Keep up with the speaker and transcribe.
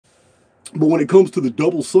But when it comes to the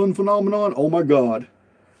double sun phenomenon, oh my God.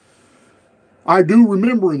 I do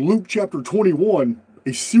remember in Luke chapter 21,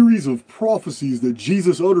 a series of prophecies that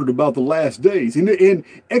Jesus uttered about the last days. And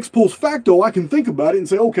ex post facto, I can think about it and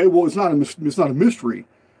say, okay, well, it's not a mystery.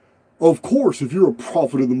 Of course, if you're a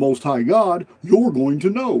prophet of the Most High God, you're going to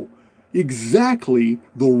know exactly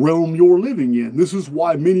the realm you're living in. This is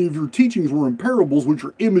why many of your teachings were in parables, which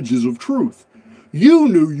are images of truth. You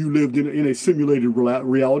knew you lived in a simulated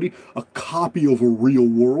reality, a copy of a real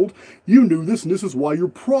world. You knew this, and this is why your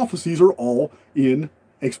prophecies are all in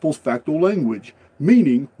ex post facto language,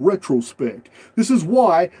 meaning retrospect. This is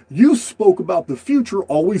why you spoke about the future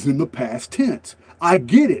always in the past tense. I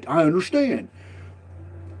get it. I understand.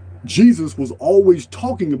 Jesus was always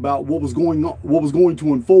talking about what was going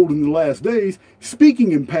to unfold in the last days,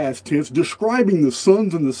 speaking in past tense, describing the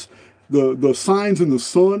suns and the signs in the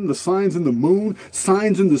sun, the signs in the moon,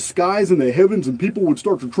 signs in the skies and the heavens, and people would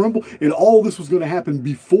start to tremble, and all this was going to happen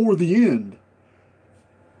before the end.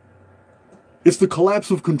 It's the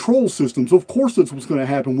collapse of control systems. Of course that's what's going to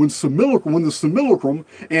happen when the simulacrum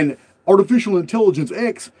and artificial intelligence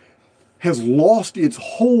X has lost its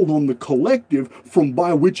hold on the collective from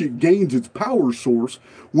by which it gains its power source,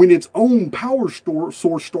 when its own power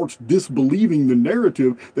source starts disbelieving the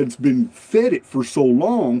narrative that's been fed it for so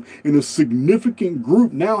long, and a significant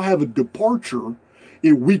group now have a departure,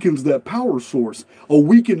 it weakens that power source. A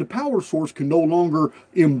weakened power source can no longer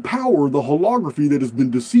empower the holography that has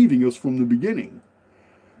been deceiving us from the beginning.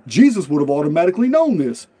 Jesus would have automatically known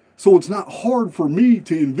this. So it's not hard for me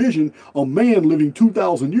to envision a man living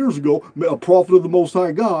 2,000 years ago, a prophet of the Most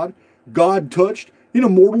High God, God touched, an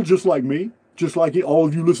immortal just like me, just like all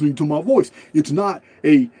of you listening to my voice. It's not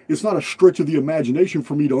a stretch of the imagination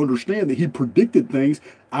for me to understand that he predicted things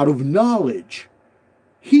out of knowledge.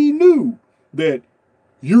 He knew that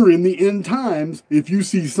you're in the end times if you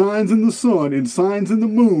see signs in the sun and signs in the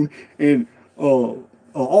moon and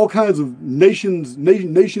all kinds of nations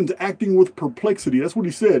acting with perplexity. That's what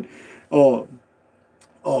he said. The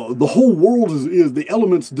whole world is the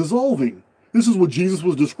elements dissolving. This is what Jesus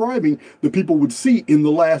was describing that people would see in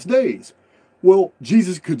the last days. Well,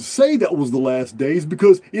 Jesus could say that was the last days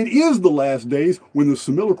because it is the last days when the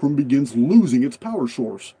simulacrum begins losing its power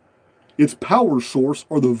source. Its power source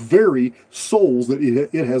are the very souls that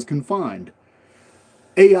it has confined.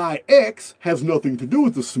 AIX has nothing to do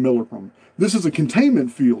with the simulacrum. This is a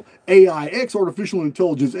containment field. AIX, Artificial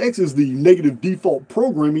Intelligence X, is the negative default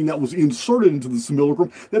programming that was inserted into the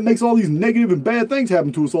simulacrum that makes all these negative and bad things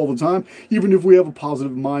happen to us all the time, even if we have a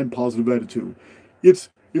positive mind, positive attitude. It's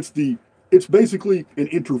basically an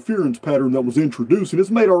interference pattern that was introduced, and it's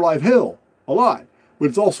made our life hell a lot. But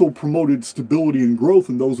it's also promoted stability and growth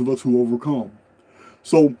in those of us who overcome.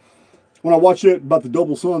 So when I watched that about the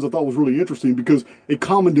double suns, I thought it was really interesting because a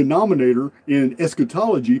common denominator in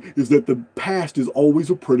eschatology is that the past is always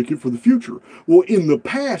a predicate for the future. Well, in the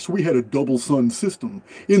past, we had a double sun system.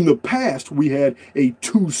 In the past, we had a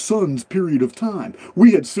two suns period of time.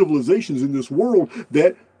 We had civilizations in this world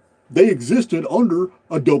that they existed under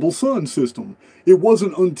a double sun system. It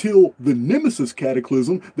wasn't until the Nemesis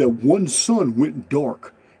cataclysm that one sun went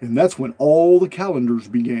dark. And that's when all the calendars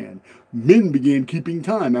began. Men began keeping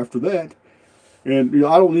time after that. And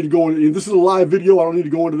I don't need to go into, this is a live video, I don't need to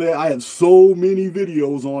go into that. I have so many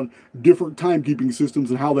videos on different timekeeping systems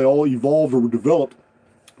and how they all evolved or were developed.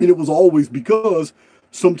 And it was always because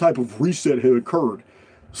some type of reset had occurred.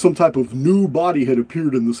 Some type of new body had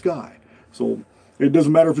appeared in the sky. So it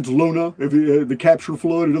doesn't matter if it's Luna, if the capture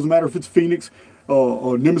flood, it doesn't matter if it's Phoenix,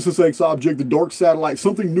 Nemesis X object, the dark satellite,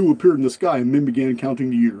 something new appeared in the sky and men began counting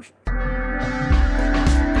the years.